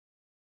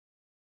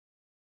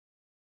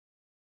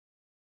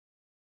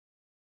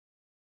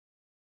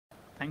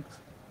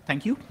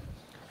Thank you.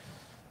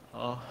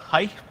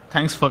 Hi,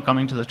 thanks for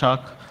coming to the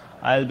talk.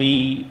 I'll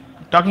be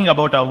talking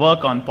about our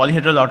work on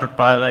polyhedral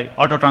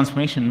auto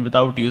transformation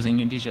without using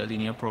integer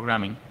linear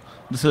programming.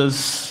 This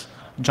is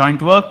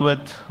joint work with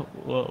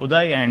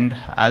Uday and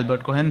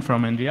Albert Cohen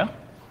from India.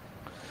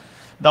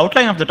 The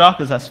outline of the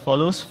talk is as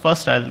follows.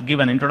 First, I'll give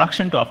an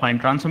introduction to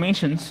affine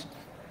transformations.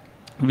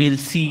 We'll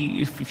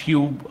see if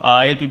few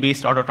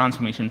ILP-based auto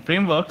transformation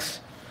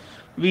frameworks.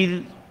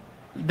 We'll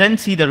then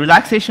see the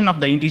relaxation of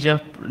the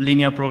integer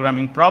linear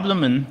programming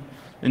problem in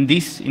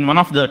one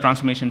of the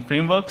transformation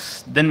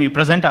frameworks. Then we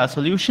present our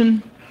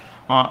solution,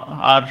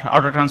 our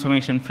auto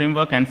transformation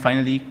framework, and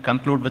finally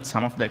conclude with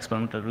some of the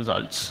experimental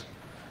results.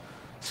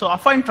 So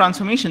affine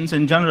transformations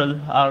in general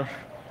are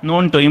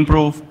known to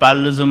improve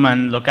parallelism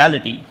and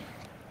locality.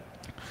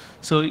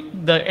 So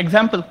the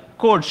example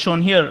code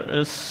shown here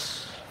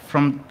is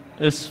from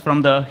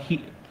the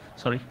heat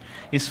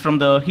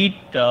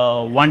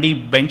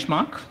 1D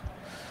benchmark.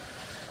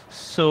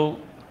 So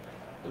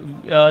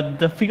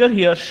the figure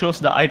here shows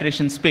the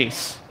iteration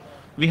space.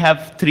 We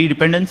have three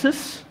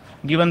dependencies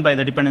given by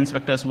the dependence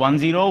vectors 1,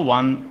 0,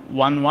 1,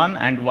 1, 1,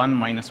 and 1,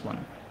 minus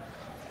 1.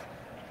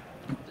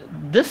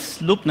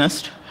 This loop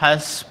nest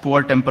has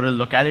poor temporal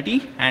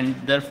locality, and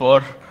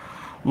therefore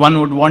one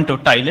would want to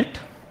tile it.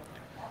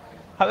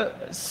 However,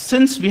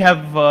 since we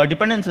have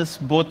dependencies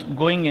both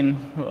going in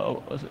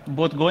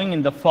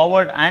the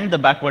forward and the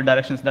backward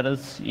directions, that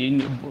is,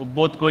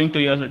 both going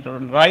to your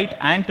right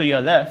and to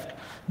your left,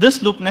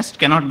 this loop nest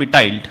cannot be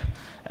tiled.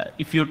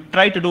 If you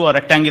try to do a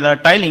rectangular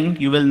tiling,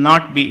 you will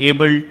not be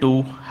able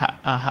to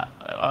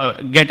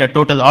get a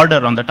total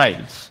order on the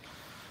tiles.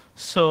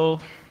 So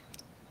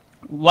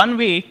one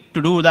way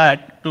to do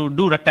that, to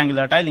do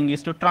rectangular tiling,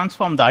 is to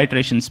transform the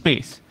iteration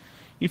space.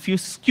 If you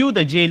skew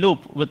the J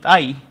loop with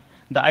I,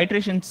 the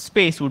iteration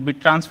space would be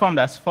transformed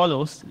as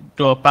follows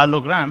to a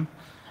parallelogram,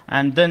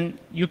 and then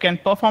you can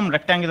perform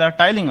rectangular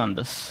tiling on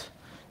this.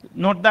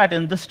 Note that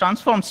in this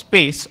transformed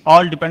space,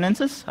 all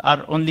dependencies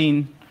are only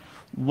in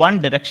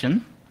one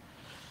direction.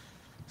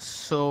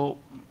 So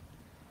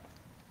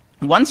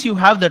once you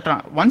have the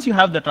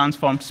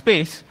transformed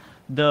space,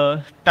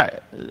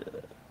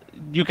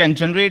 you can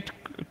generate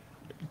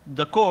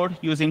the code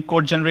using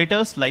code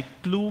generators like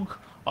Klug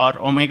or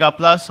Omega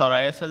Plus or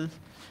ISL.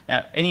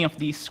 Any of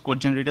these code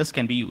generators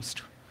can be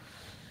used.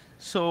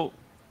 So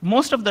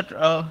most of the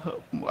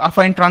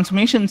affine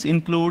transformations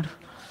include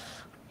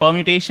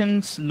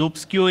permutations, loop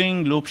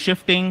skewing, loop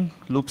shifting,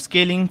 loop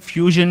scaling,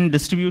 fusion,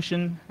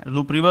 distribution,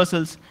 loop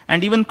reversals,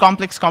 and even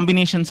complex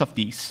combinations of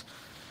these.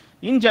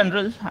 In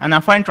general, an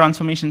affine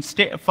transformation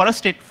for a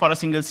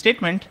single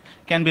statement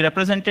can be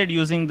represented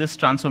using this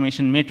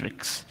transformation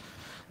matrix.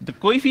 The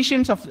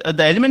coefficients of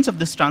the elements of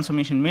this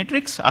transformation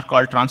matrix are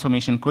called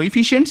transformation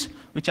coefficients,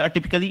 which are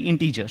typically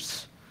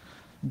integers.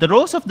 The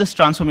rows of this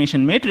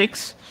transformation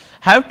matrix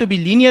have to be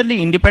linearly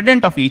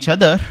independent of each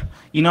other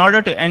in order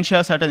to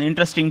ensure certain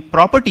interesting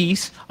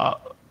properties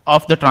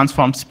of the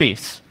transformed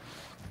space.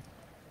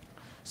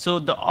 So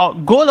the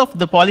goal of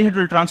the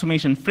polyhedral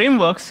transformation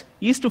frameworks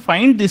is to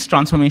find these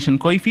transformation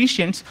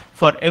coefficients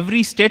for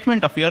every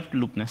statement of your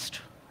loop nest.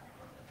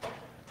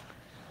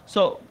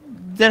 So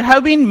there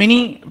have been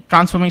many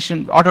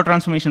auto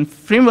transformation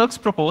frameworks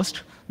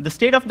proposed. The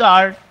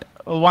state-of-the-art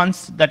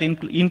ones that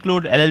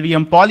include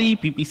LLVM Poly,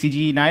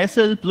 PPCG in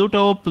ISL,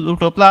 Pluto,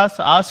 Pluto Plus,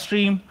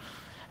 RStream,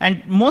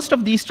 and most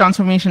of these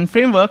transformation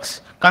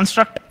frameworks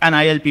construct an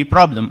ILP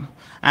problem.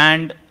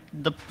 And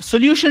the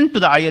solution to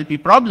the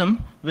ILP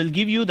problem will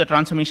give you the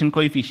transformation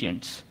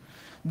coefficients.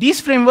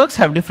 These frameworks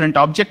have different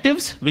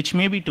objectives, which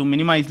may be to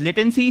minimize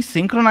latency,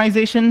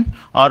 synchronization,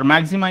 or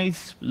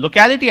maximize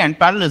locality and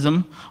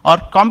parallelism, or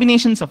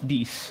combinations of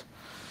these.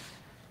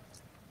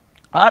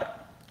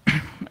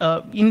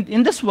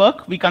 In this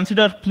work, we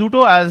consider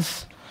Pluto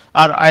as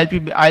our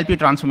ILP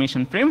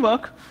transformation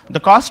framework. The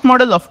cost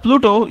model of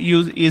Pluto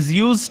is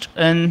used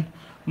in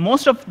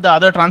most of the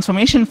other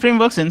transformation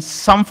frameworks in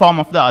some form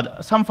or the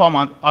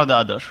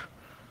other.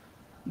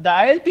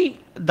 The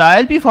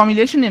ILP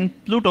formulation in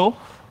Pluto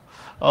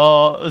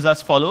is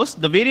as follows.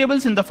 The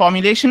variables in the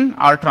formulation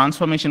are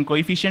transformation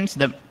coefficients.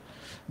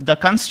 The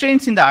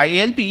constraints in the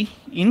ILP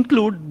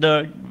include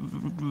the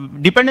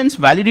dependence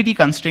validity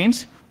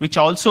constraints, which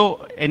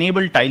also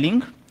enable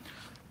tiling.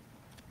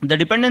 The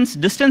dependence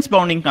distance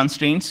bounding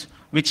constraints,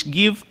 which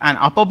give an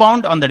upper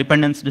bound on the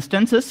dependence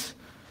distances.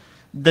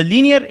 The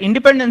linear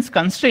independence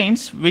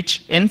constraints,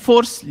 which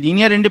enforce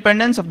linear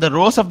independence of the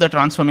rows of the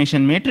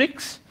transformation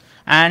matrix.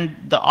 And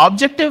the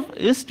objective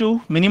is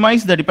to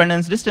minimize the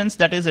dependence distance.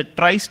 That is, it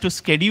tries to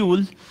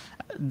schedule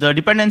the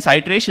dependence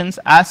iterations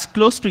as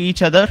close to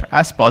each other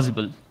as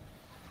possible.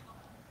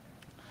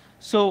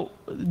 So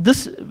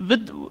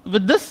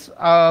with this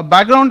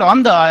background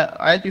on the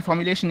ILP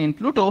formulation in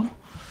Pluto,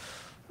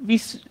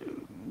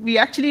 we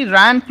actually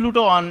ran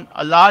Pluto on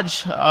a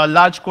large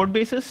code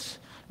bases.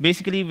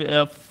 Basically,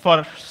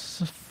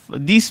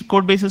 these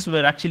code bases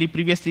were actually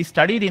previously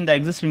studied in the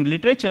existing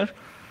literature.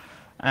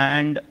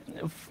 And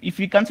if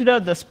we consider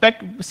the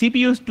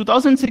CPU's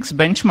 2006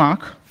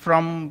 benchmark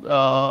from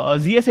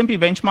ZSMP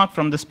benchmark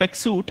from the spec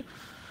suite,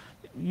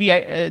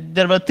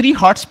 there were 3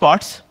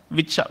 hotspots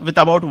with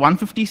about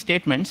 150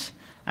 statements,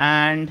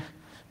 and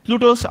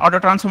Pluto's auto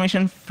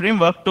transformation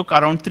framework took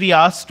around 3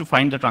 hours to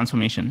find the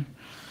transformation.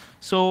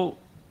 So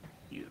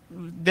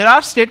there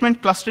are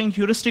statement clustering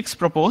heuristics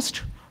proposed,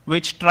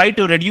 which try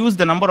to reduce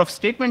the number of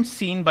statements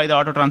seen by the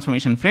auto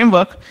transformation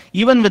framework.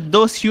 Even with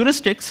those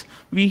heuristics,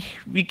 we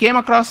came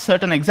across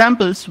certain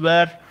examples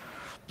where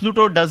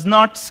Pluto does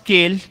not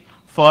scale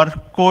for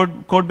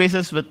code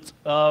bases with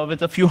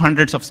a few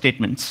hundreds of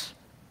statements.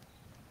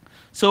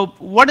 So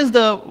what is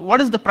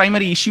the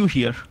primary issue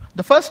here?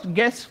 The first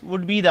guess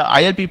would be the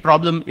ILP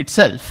problem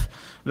itself.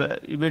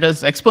 It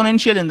is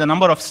exponential in the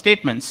number of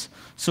statements.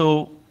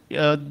 So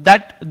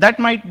that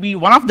might be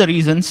one of the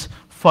reasons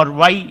for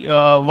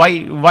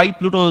why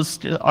Pluto's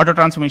auto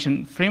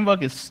transformation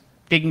framework is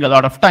taking a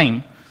lot of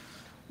time.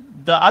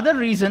 The other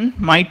reason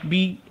might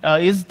be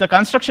is the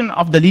construction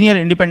of the linear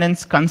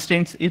independence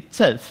constraints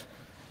itself.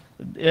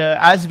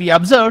 As we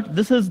observed,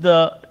 this is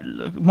the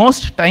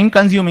most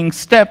time-consuming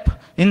step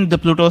in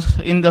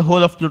the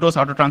whole of Pluto's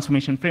auto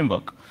transformation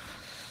framework.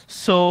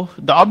 So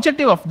the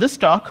objective of this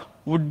talk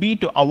would be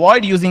to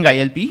avoid using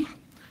ILP,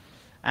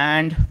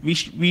 and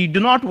we do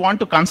not want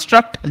to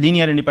construct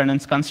linear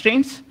independence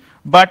constraints,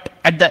 but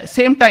at the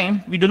same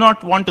time, we do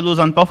not want to lose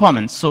on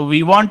performance. So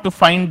we want to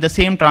find the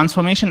same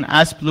transformation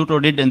as Pluto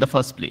did in the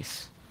first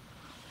place.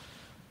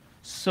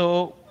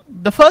 So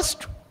the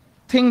first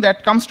thing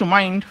that comes to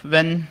mind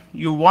when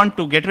you want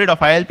to get rid of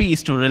ILP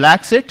is to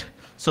relax it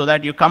so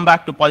that you come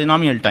back to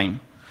polynomial time.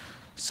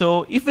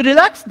 So if we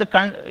relax the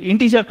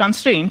integer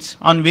constraints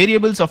on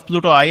variables of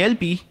Pluto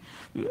ILP,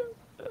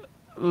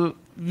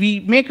 we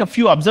make a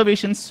few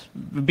observations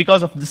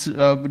because of this,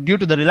 due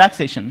to the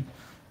relaxation.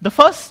 The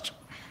first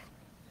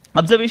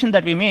observation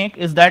that we make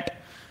is that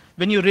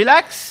when you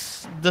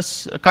relax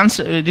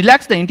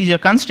the integer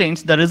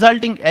constraints, the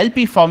resulting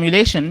LP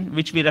formulation,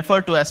 which we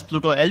refer to as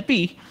Pluto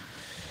LP,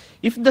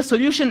 if the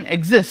solution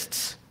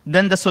exists,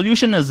 then the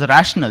solution is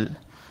rational.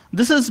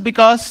 This is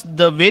because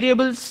the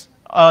variables,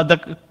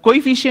 the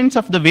coefficients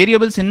of the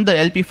variables in the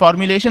LP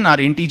formulation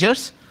are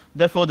integers.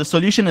 Therefore, the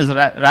solution is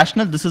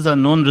rational. This is a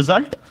known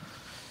result.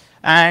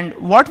 And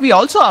what we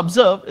also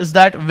observe is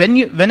that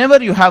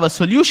whenever you have a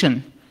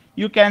solution,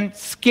 you can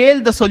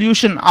scale the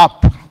solution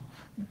up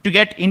to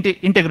get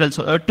integrals.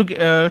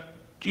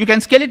 You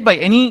can scale it by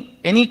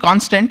any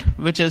constant,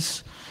 which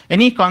is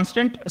any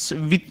constant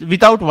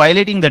without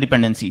violating the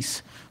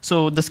dependencies.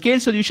 So the scale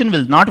solution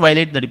will not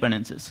violate the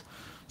dependencies.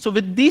 So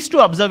with these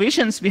two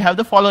observations, we have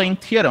the following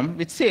theorem,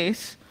 which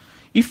says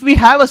if we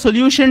have a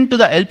solution to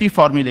the LP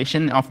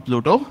formulation of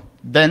Pluto,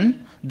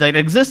 then there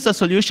exists a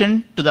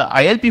solution to the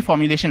ILP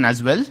formulation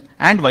as well,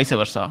 and vice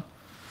versa.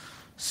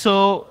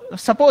 So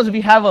suppose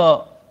we have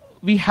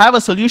a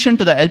solution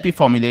to the LP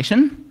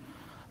formulation,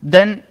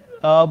 then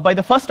by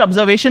the first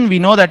observation, we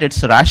know that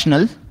it's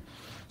rational.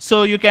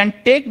 So you can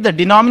take the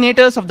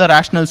denominators of the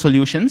rational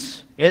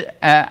solutions,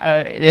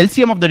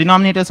 LCM of the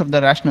denominators of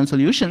the rational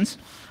solutions,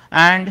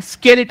 and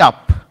scale it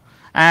up,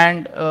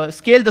 and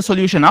scale the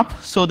solution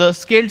up. So the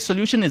scaled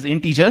solution is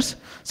integers.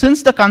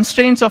 Since the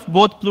constraints of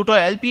both Pluto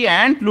LP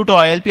and Pluto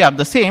ILP are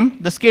the same,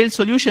 the scaled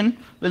solution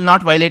will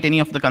not violate any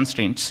of the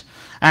constraints,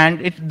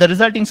 and the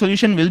resulting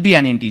solution will be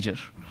an integer.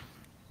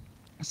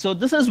 So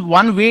this is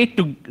one way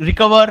to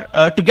recover,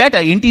 to get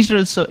an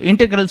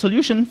integral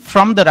solution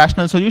from the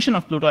rational solution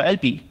of Pluto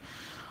LP.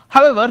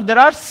 However, there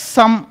are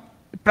some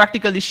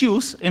practical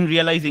issues in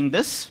realizing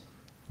this.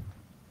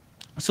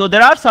 So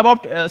there are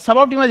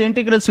suboptimal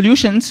integral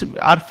solutions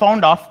are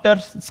found after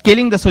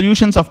scaling the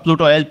solutions of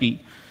Pluto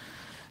LP.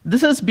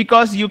 This is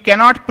because you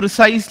cannot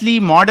precisely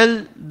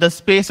model the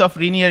space of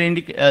linear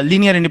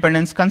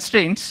independence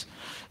constraints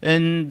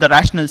in the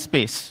rational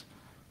space.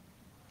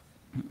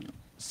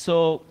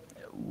 So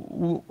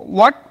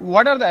what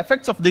are the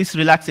effects of this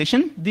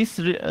relaxation?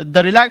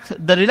 The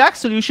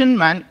relaxed solution,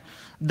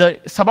 the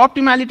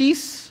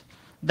suboptimalities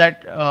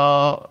that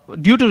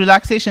due to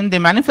relaxation, they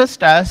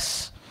manifest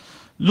as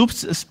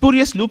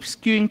spurious loop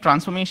skewing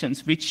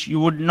transformations, which you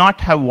would not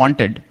have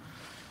wanted.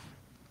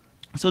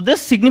 So this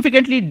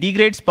significantly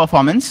degrades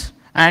performance,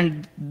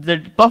 and the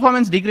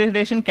performance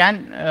degradation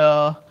can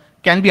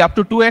be up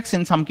to 2x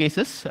in some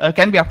cases,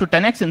 can be up to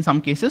 10x in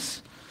some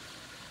cases.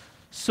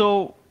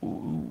 So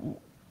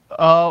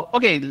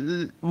okay,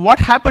 what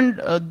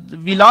happened?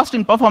 We lost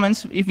in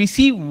performance. If we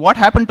see what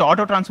happened to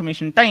auto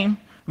transformation time,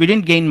 we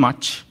didn't gain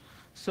much.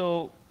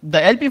 So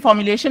the LP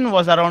formulation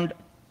was around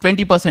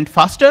 20%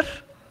 faster,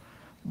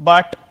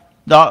 but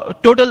the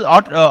total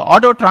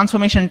auto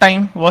transformation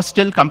time was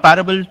still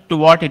comparable to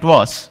what it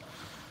was.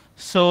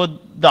 So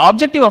the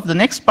objective of the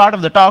next part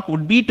of the talk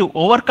would be to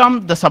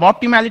overcome the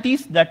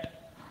suboptimalities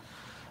that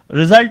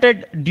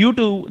resulted due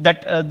to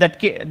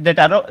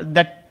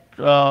that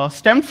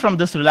stemmed from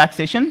this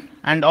relaxation,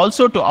 and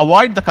also to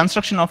avoid the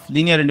construction of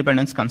linear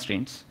independence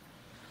constraints.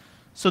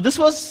 So this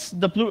is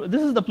the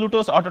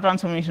Pluto's auto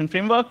transformation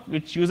framework,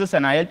 which uses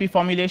an ILP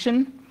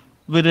formulation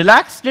We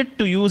relaxed it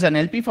to use an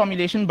LP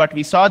formulation, but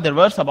we saw there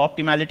were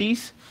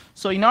suboptimalities.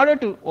 So in order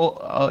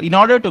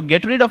to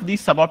get rid of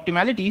these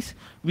suboptimalities,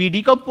 we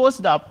decompose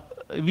the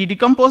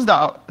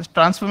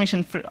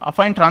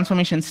affine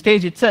transformation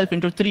stage itself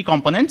into 3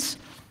 components.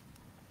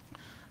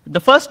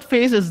 The first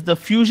phase is the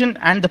fusion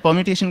and the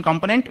permutation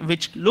component,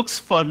 which looks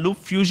for loop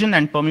fusion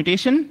and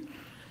permutation.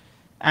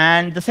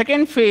 And the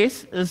second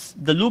phase is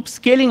the loop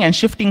scaling and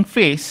shifting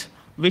phase,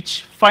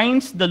 which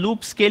finds the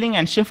loop scaling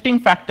and shifting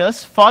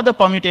factors for the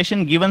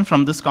permutation given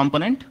from this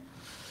component.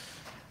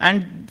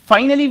 And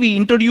finally, we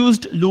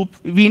introduced loop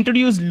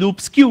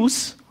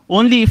skews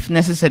only if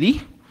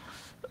necessary.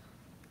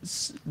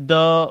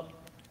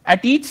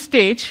 At each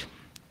stage,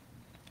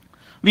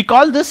 we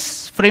call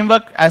this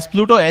framework as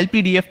Pluto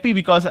LP-DFP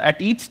because at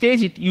each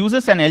stage it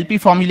uses an LP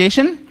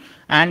formulation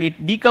and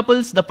it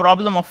decouples the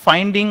problem of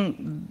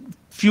finding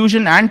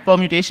fusion and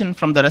permutation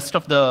from the rest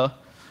of the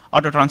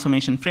auto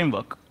transformation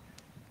framework.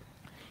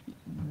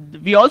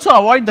 We also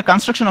avoid the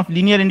construction of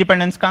linear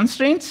independence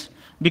constraints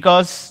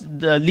because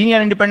the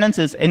linear independence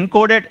is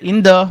encoded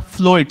in the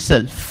flow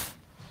itself.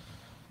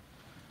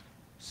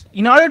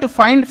 In order to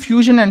find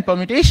fusion and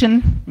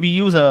permutation, we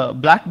use a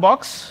black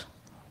box.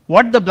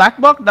 What the black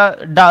box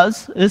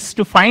does is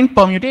to find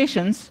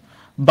permutations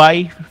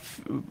by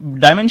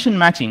dimension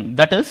matching.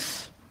 That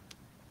is,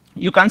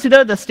 you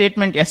consider the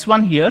statement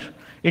S1 here.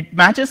 It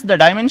matches the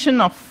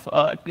dimension of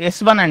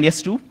S1 and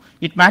S2.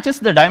 It matches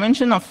the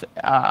dimension of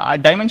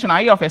dimension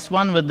I of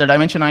S1 with the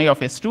dimension I of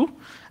S2,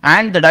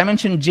 and the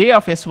dimension J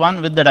of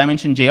S1 with the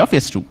dimension J of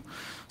S2.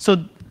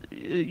 So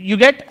you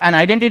get an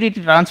identity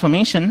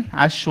transformation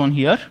as shown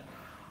here,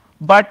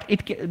 but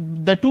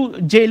the 2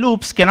 J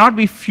loops cannot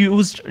be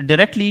fused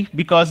directly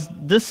because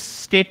this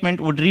statement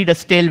would read a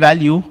stale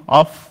value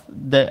of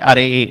the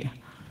array A.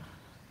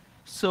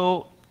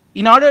 So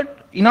in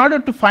order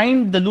to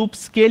find the loop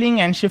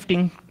scaling and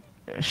shifting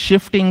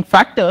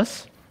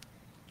factors,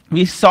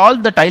 we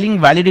solved the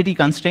tiling validity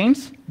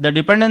constraints, the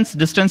dependence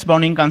distance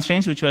bounding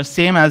constraints, which were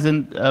same as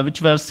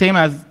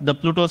the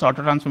Pluto's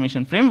auto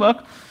transformation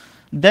framework.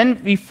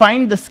 Then we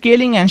find the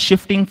scaling and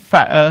shifting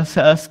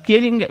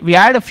we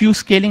add a few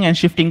scaling and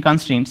shifting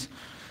constraints.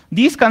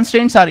 These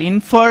constraints are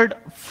inferred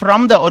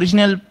from the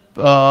original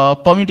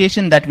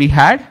permutation that we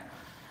had,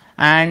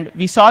 and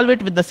we solve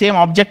it with the same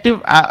objective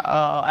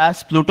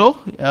as Pluto,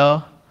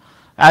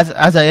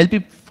 as a LP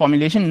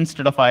formulation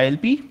instead of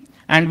ILP.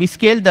 And we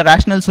scale the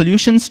rational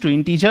solutions to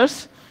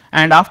integers.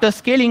 And after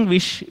scaling, we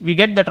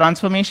get the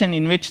transformation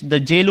in which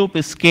the J loop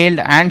is scaled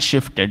and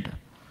shifted.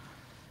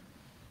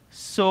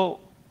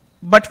 So,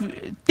 but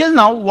till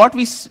now,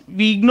 we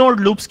ignored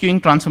loop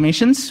skewing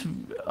transformations.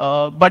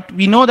 But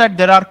we know that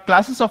there are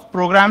classes of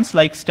programs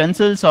like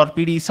stencils or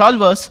PD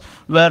solvers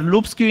where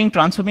loop skewing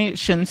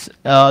transformations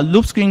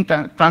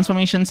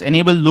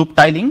enable loop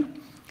tiling.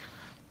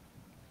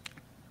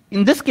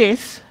 In this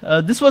case,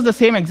 this was the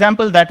same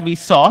example that we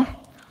saw.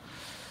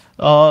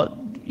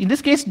 In this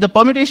case, the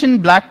permutation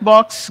black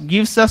box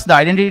gives us the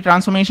identity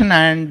transformation,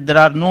 and there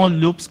are no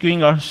loop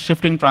skewing or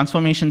shifting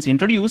transformations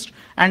introduced.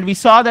 And we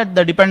saw that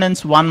the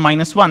dependence 1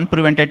 minus 1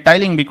 prevented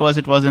tiling because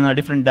it was in a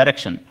different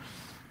direction.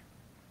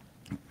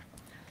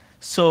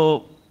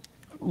 So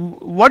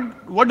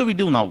what do we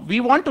do now? We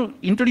want to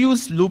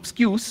introduce loop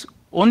skews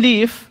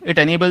only if it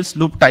enables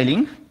loop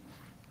tiling.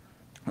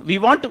 We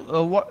want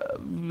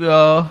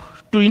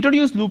to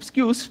introduce loop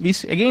skews, we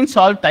again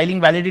solve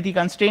tiling validity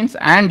constraints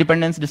and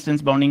dependence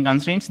distance bounding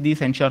constraints.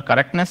 These ensure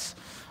correctness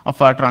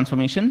of our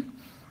transformation.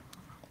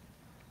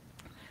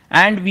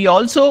 And we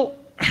also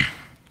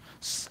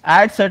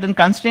add certain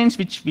constraints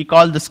which we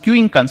call the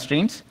skewing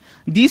constraints.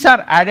 These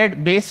are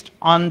added based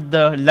on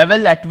the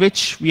level at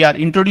which we are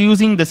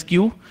introducing the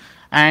skew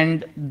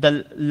and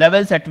the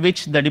levels at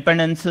which the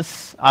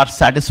dependencies are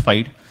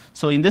satisfied.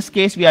 So in this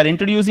case, we are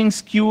introducing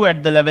skew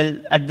at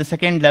the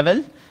second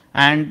level,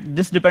 and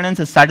this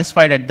dependence is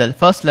satisfied at the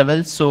first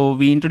level, so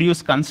we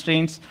introduce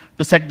constraints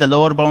to set the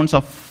lower bounds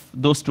of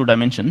those 2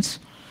 dimensions,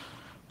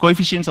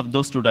 coefficients of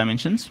those 2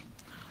 dimensions.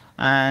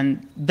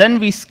 And then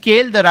we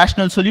scale the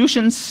rational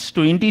solutions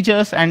to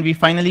integers, and we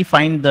finally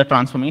find the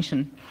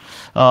transformation,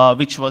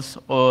 which was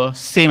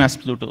same as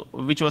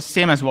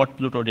what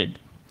Pluto did.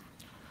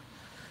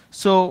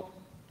 So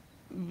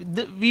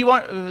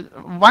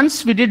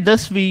once we did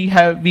this, we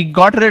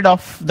got rid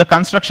of the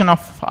construction of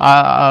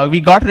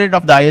we got rid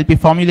of the ILP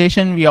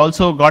formulation. We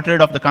also got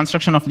rid of the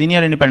construction of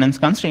linear independence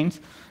constraints.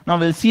 Now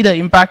we'll see the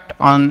impact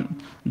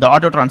on the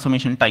auto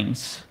transformation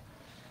times.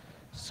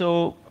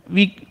 So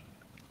we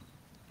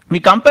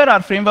compare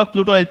our framework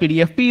Pluto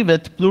LP-DFP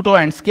with Pluto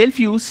and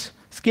ScaleFuse.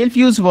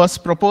 ScaleFuse was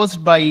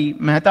proposed by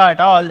Mehta et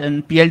al.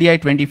 In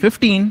PLDI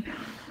 2015.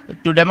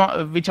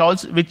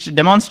 Which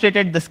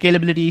demonstrated the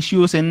scalability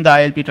issues in the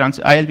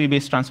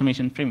ILP-based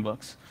transformation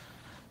frameworks.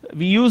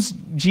 We used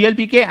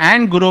GLPK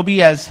and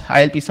Gurobi as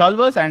ILP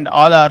solvers, and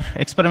all our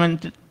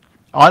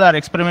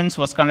experiments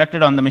was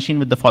conducted on the machine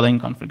with the following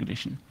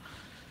configuration.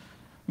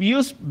 We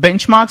used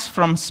benchmarks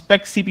from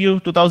Spec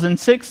CPU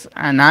 2006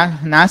 and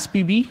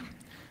NASPB.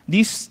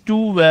 These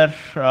two were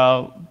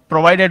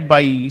provided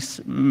by,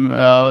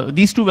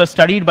 these two were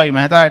studied by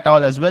Mehta et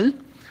al. As well.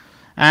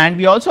 And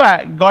we also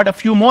got a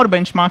few more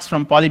benchmarks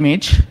from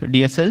Polymage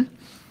DSL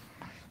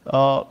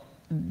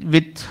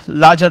with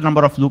larger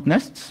number of loop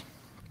nests.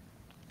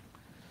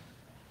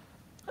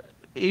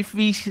 If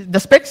the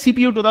spec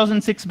CPU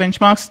 2006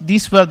 benchmarks,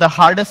 these were the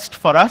hardest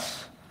for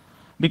us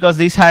because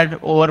these had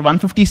over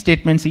 150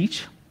 statements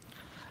each.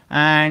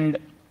 And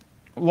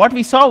what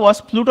we saw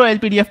was Pluto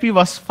LPDFP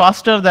was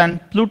faster than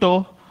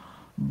Pluto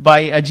by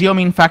a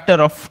geomean factor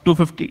of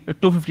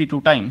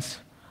 252 times.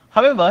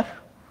 However,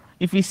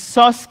 if you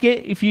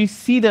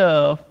see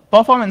the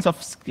performance of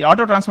the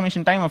auto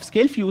transformation time of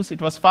ScaleFuse,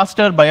 it was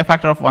faster by a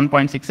factor of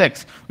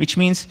 1.6x, which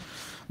means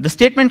the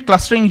statement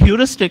clustering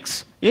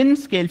heuristics in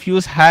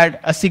ScaleFuse had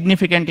a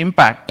significant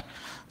impact.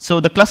 So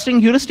the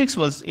clustering heuristics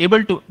was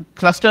able to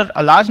cluster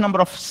a large number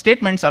of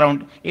statements,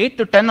 around 8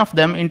 to 10 of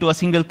them, into a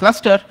single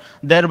cluster,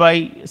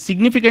 thereby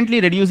significantly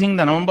reducing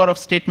the number of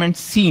statements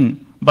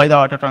seen by the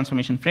auto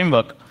transformation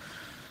framework.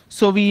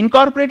 So we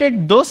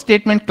incorporated those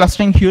statement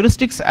clustering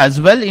heuristics as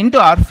well into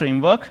our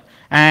framework,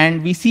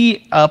 and we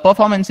see a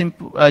performance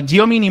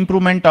geomean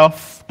improvement of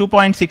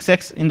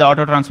 2.6x in the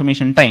auto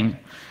transformation time.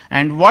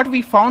 And what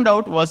we found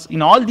out was,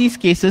 in all these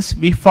cases,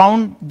 we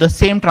found the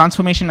same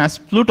transformation as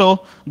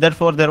Pluto,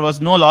 therefore there was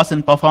no loss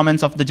in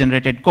performance of the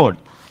generated code.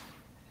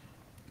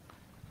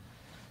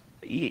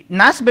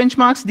 NAS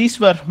benchmarks, these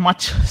were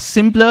much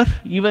simpler,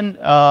 even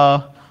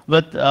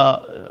with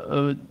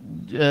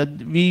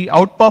we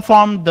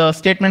outperformed the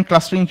statement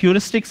clustering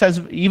heuristics, as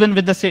even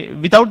with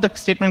without the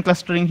statement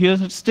clustering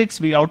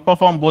heuristics, we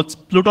outperform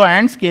both Pluto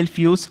and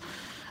ScaleFuse,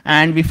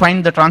 and we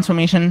find the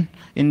transformation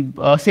in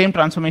same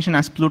transformation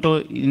as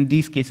Pluto in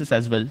these cases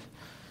as well.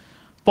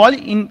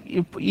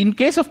 In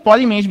case of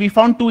Polymage, we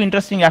found two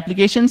interesting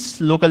applications,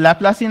 local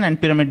Laplacian and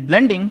pyramid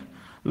blending,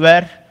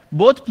 where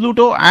both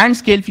Pluto and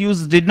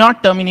ScaleFuse did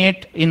not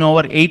terminate in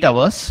over 8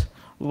 hours,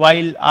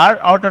 while our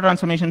auto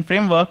transformation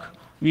framework,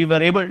 we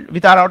were able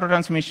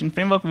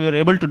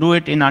to do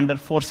it in under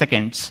 4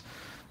 seconds.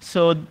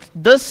 So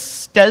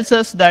this tells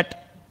us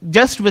that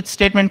just with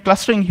statement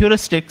clustering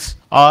heuristics,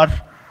 or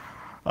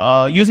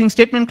using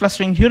statement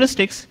clustering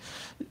heuristics,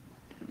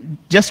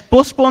 just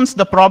postpones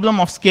the problem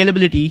of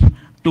scalability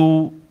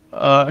to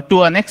a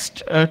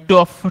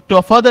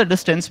further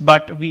distance.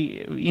 But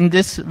with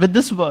this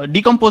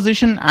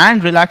decomposition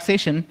and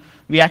relaxation,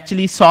 we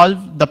actually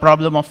solve the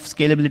problem of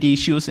scalability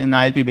issues in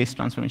ILP-based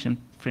transformation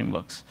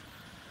frameworks.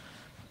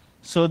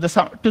 So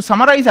to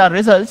summarize our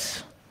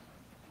results,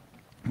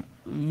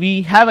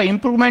 we have an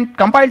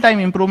compile time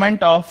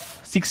improvement of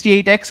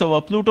 68x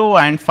over Pluto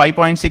and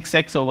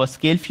 5.6x over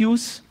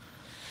ScaleFuse.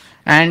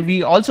 And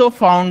we also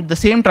found the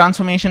same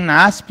transformation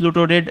as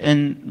Pluto did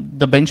in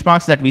the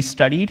benchmarks that we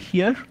studied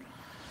here.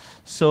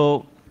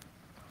 So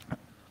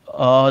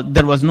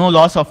there was no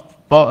loss of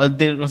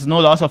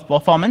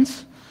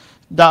performance.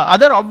 The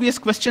other obvious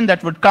question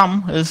that would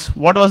come is,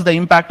 what was the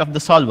impact of the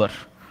solver?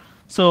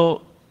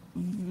 So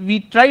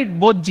we tried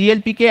both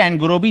GLPK and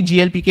Gurobi.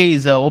 GLPK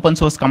is an open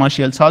source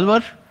commercial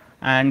solver,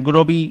 and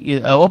Gurobi is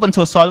an open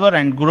source solver,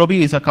 and Gurobi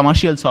is a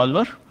commercial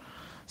solver.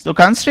 So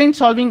constraint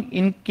solving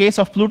in case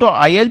of Pluto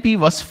ILP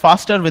was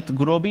faster with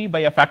Gurobi by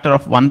a factor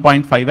of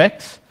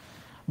 1.5x.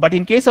 But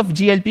in case of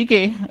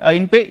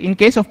GLPK, in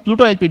case of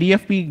Pluto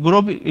LPDFP,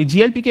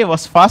 GLPK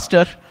was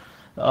faster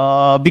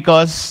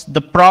because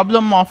the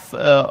problem of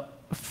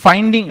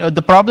creating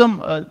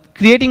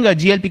a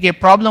GLPK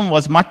problem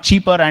was much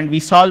cheaper, and we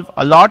solve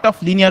a lot of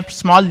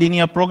small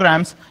linear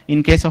programs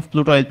in case of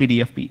Pluto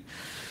LPDFP.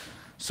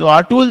 So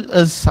our tool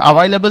is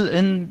available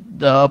in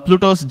the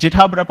Pluto's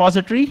GitHub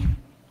repository.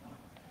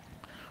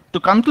 To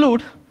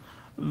conclude,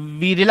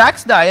 we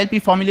relaxed the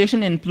ILP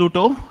formulation in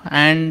Pluto,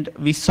 and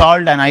we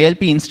solved an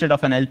ILP instead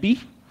of an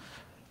LP.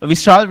 We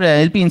solved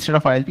an LP instead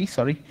of ILP,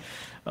 sorry.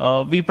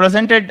 We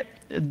presented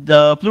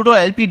the Pluto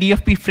LP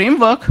DFP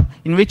framework,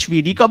 in which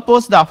we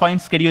decomposed the affine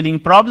scheduling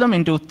problem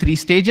into 3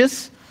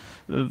 stages,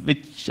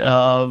 with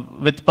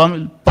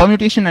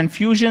permutation and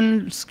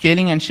fusion,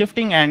 scaling and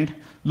shifting, and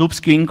loop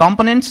skewing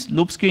components.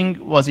 Loop skewing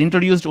was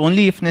introduced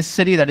only if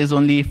necessary, that is,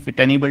 only if it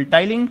enabled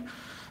tiling.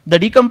 The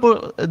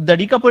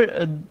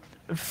decoupled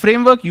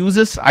framework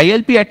uses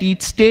ILP at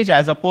each stage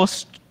as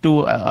opposed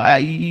to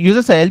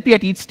LP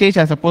at each stage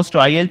as opposed to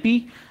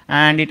ILP,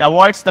 and it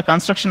avoids the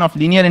construction of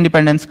linear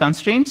independence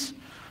constraints.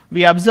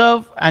 We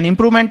observe an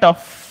improvement of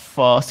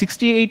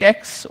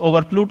 68x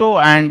over Pluto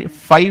and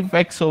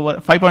 5.6x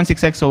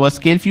over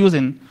ScaleFuse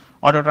in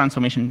auto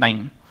transformation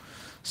time.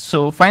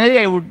 So finally,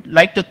 I would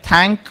like to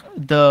thank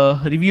the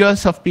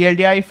reviewers of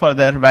PLDI for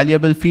their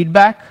valuable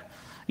feedback,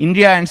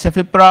 India and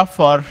Cefipra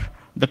for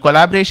the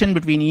collaboration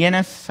between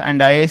ENS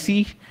and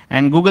IIC,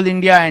 and Google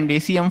India and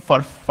ACM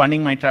for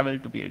funding my travel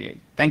to PLDI.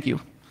 Thank you.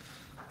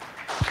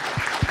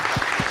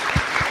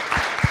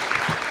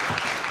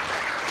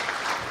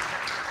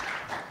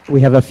 We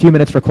have a few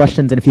minutes for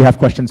questions, and if you have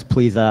questions,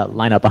 please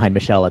line up behind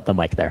Michelle at the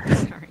mic there.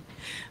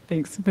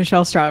 Thanks.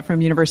 Michelle Strout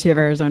from University of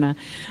Arizona.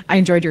 I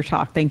enjoyed your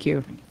talk. Thank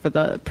you for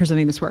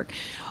presenting this work.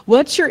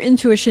 What's your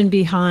intuition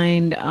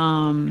behind,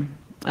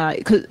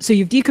 so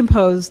you've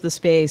decomposed the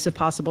space of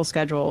possible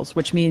schedules,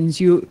 which means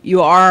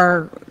you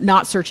are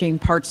not searching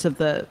parts of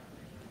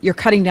you're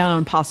cutting down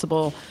on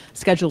possible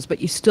schedules,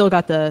 but you still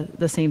got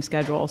the same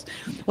schedules.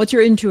 What's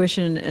your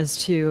intuition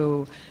as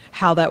to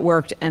how that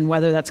worked and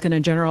whether that's going to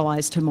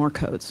generalize to more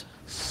codes?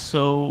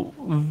 So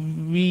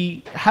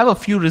we have a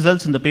few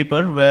results in the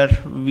paper where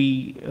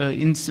we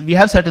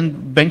have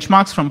certain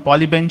benchmarks from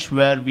Polybench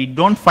where we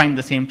don't find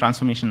the same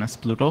transformation as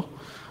Pluto,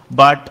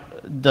 but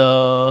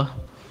the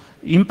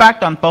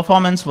impact on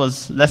performance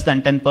was less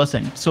than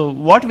 10%. So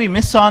what we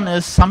miss on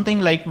is something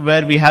like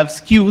where we have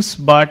skews,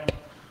 but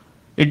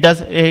the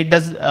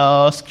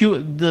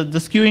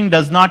skewing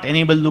does not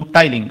enable loop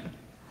tiling.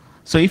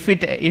 So if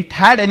it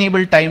had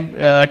enabled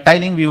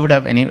tiling, we would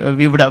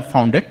have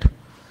found it.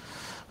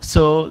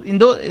 So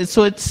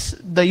it's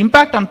the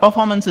impact on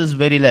performance is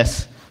very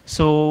less.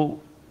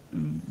 So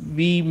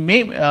we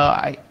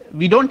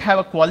don't have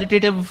a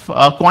qualitative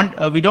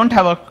we don't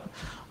have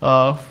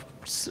a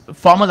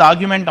formal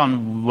argument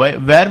on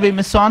where we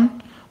miss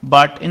on,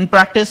 but in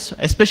practice,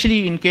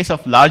 especially in case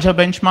of larger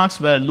benchmarks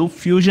where loop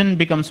fusion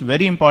becomes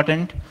very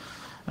important,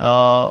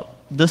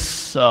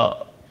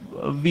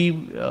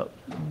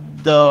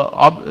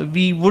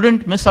 we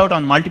wouldn't miss out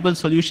on multiple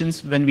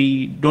solutions when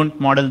we don't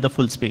model the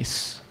full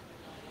space.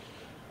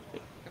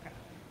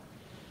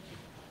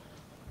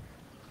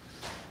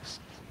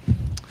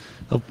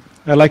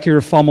 I like your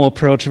formal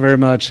approach very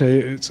much.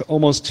 It's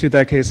almost 2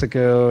 decades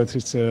ago.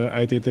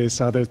 I did this.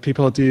 Other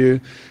people do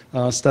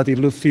study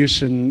loop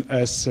fusion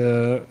as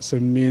a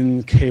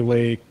mean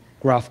k-way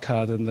graph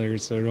cut, and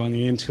there's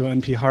running into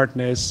NP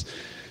hardness.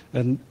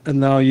 And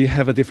now you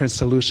have a different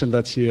solution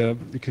that you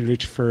can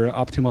reach for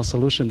optimal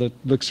solution that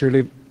looks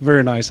really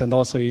very nice, and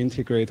also you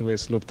integrate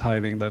with loop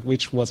tiling,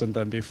 which wasn't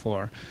done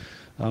before.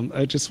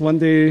 I just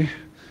wonder,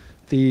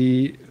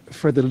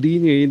 for the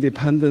linear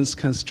independence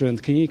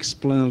constraint, can you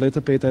explain a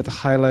little bit at a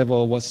high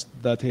level what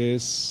that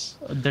is?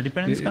 The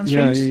dependence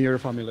constraints? Yeah, in your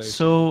formulation.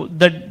 So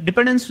the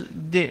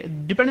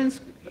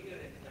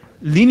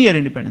linear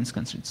independence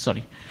constraints,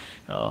 sorry.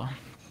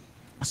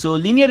 So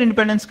linear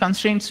independence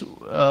constraints,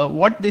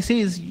 what they say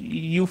is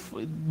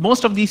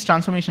most of these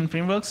transformation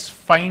frameworks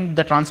find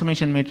the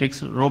transformation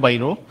matrix row by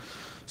row.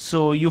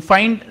 So you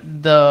find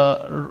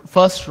the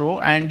first row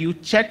and you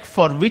check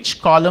for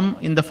which column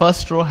in the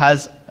first row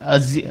has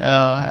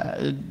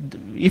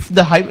if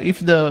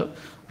the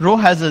row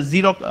has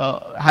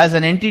has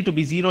an entry to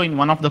be 0 in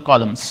one of the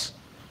columns.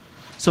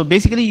 So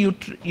basically you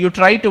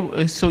try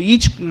to, so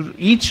each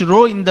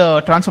row in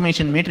the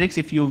transformation matrix,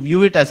 if you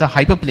view it as a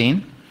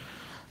hyperplane,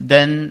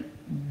 then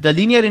the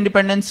linear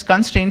independence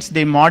constraints,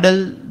 they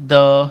model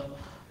the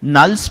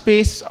null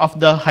space of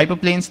the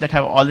hyperplanes that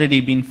have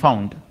already been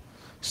found.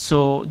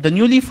 So the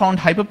newly found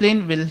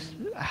hyperplane will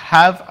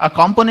have a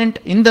component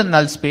in the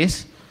null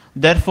space.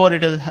 Therefore,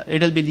 it'll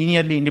be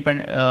linearly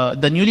independent.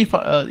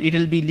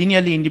 It'll be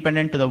linearly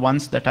independent to the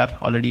ones that are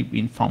already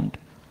been found.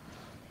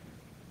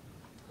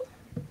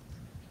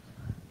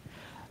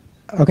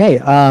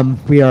 Okay,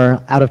 we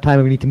are out of time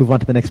and we need to move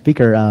on to the next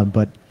speaker.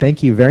 But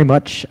thank you very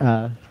much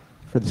for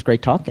this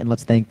great talk, and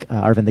let's thank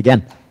Arvind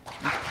again.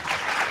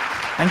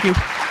 Thank you.